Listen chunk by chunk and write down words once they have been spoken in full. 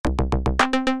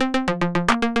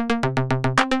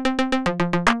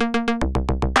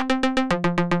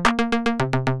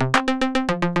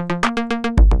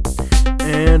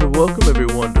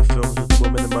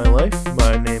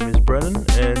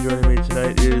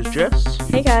Jess.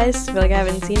 Hey guys, I feel like I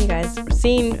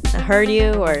haven't heard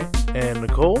you, or... And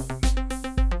Nicole.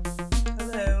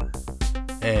 Hello.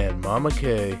 And Mama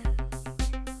K.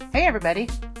 Hey everybody.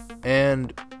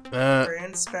 And,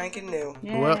 Brand spanking new.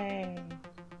 Yay. Well-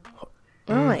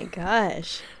 Oh my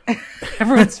gosh.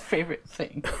 Everyone's favorite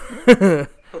thing.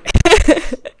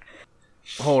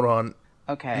 Hold on.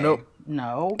 Okay. Nope.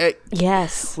 No. Hey,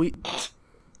 Yes. we...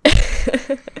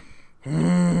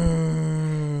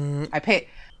 I pay.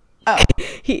 Oh,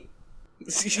 He...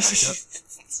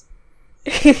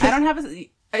 I don't have a.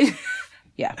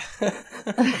 Yeah.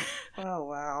 Oh,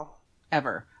 wow.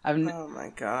 Ever. Oh,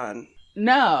 my God.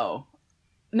 No.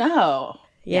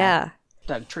 Yeah.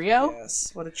 Doug Trio.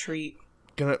 Yes. What a treat.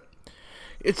 Gonna...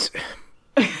 It's...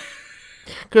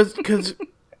 Cause...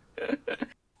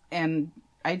 And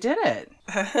I did it.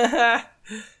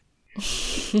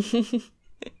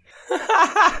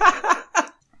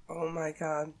 Oh, my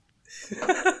God.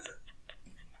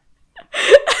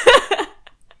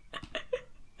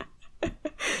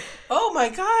 Oh, my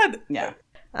God. Yeah.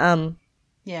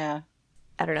 Yeah.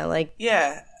 I don't know, like...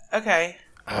 Yeah. Okay.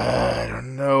 I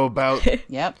don't know about...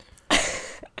 Yep.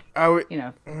 I would... You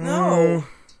know. No.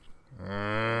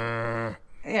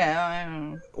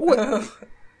 Yeah.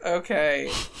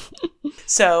 Okay.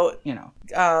 So, You know.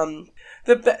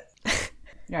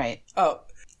 Right. Oh,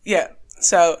 yeah.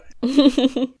 So,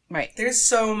 Right. there's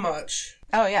so much.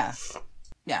 Oh yeah.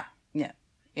 Yeah. Yeah.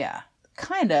 Yeah.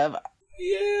 Kind of.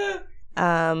 Yeah.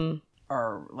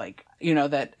 Or like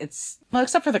that it's well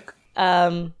except for the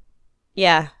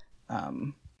yeah.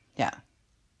 Yeah.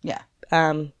 Yeah.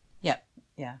 Yep.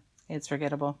 Yeah. It's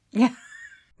forgettable. Yeah.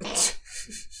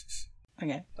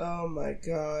 Okay. Oh, my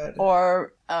God.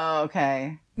 Or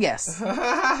okay. Yes.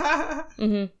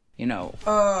 Mm-hmm.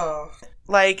 Oh.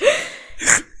 Like...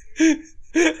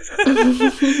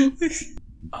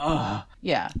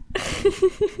 Yeah.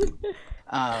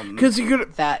 Cause you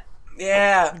could... That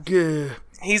Yeah. Good.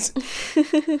 He's...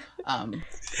 and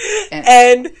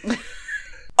And...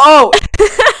 Oh!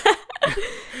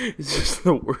 It's just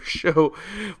the worst show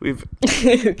we've...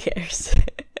 Who cares?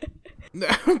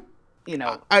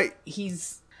 I...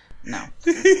 he's no.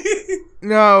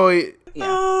 No, Yeah.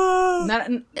 Not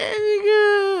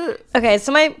Okay,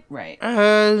 so my... right.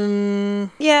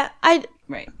 Yeah,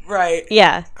 Right. Right.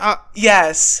 Yeah.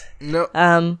 Yes. No.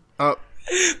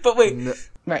 But wait. No,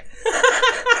 Right.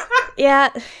 Yeah.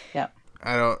 Yep.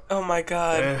 I don't... Oh, my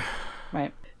God.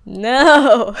 Right.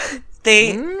 No.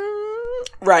 They...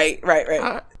 Right.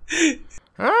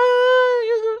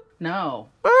 No.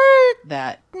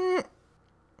 That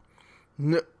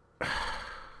No.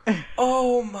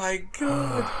 Oh, my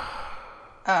God.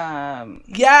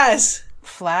 Yes.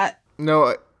 flat,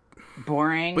 No,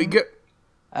 boring. we get...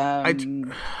 Oh,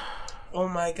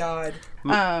 my God.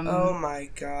 Oh, my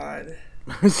God.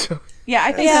 So, yeah,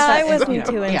 I think Yeah, that I wasn't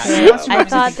too into yeah, it. once you I watch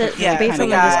thought it, that Yeah, based on we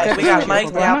the got description, Mike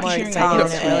people were Wap more and excited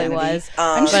than it really Thompson. was.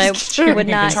 I'm But I would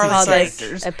not Charlie's call like-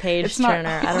 this a page It's not- turner.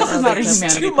 I don't this know is not if a it's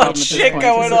humanity too problem much at this shit point.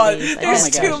 going on. There's There's Oh my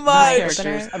too gosh, much. these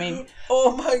characters. I mean,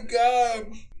 Oh, my God.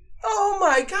 Oh,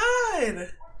 my God.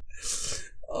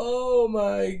 Oh,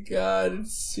 my God.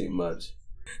 It's too much.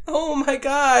 Oh, my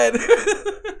God.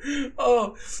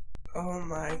 Oh. Oh,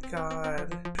 my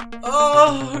God.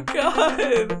 Oh,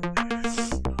 God.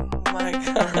 Oh, my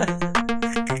God.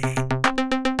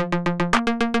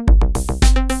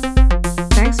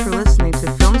 Thanks for listening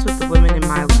to Films with the Women in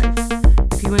My Life.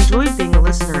 If you enjoyed being a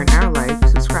listener in our life,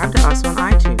 subscribe to us on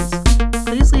iTunes.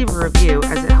 Please leave a review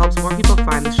as it helps more people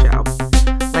find the show.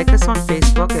 Like us on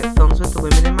Facebook at Films with the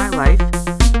Women in My Life.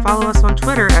 Follow us on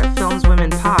Twitter at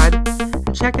FilmsWomenPod.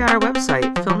 And check out our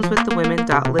website,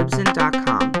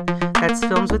 filmswiththewomen.libsyn.com. That's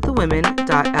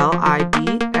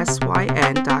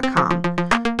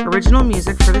filmswiththewomen.libsyn.com. Original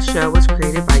music for the show was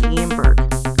created by Ian Burke.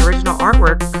 Original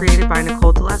artwork created by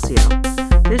Nicole D'Alessio.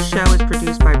 This show is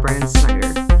produced by Brennan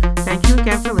Snyder. Thank you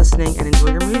again for listening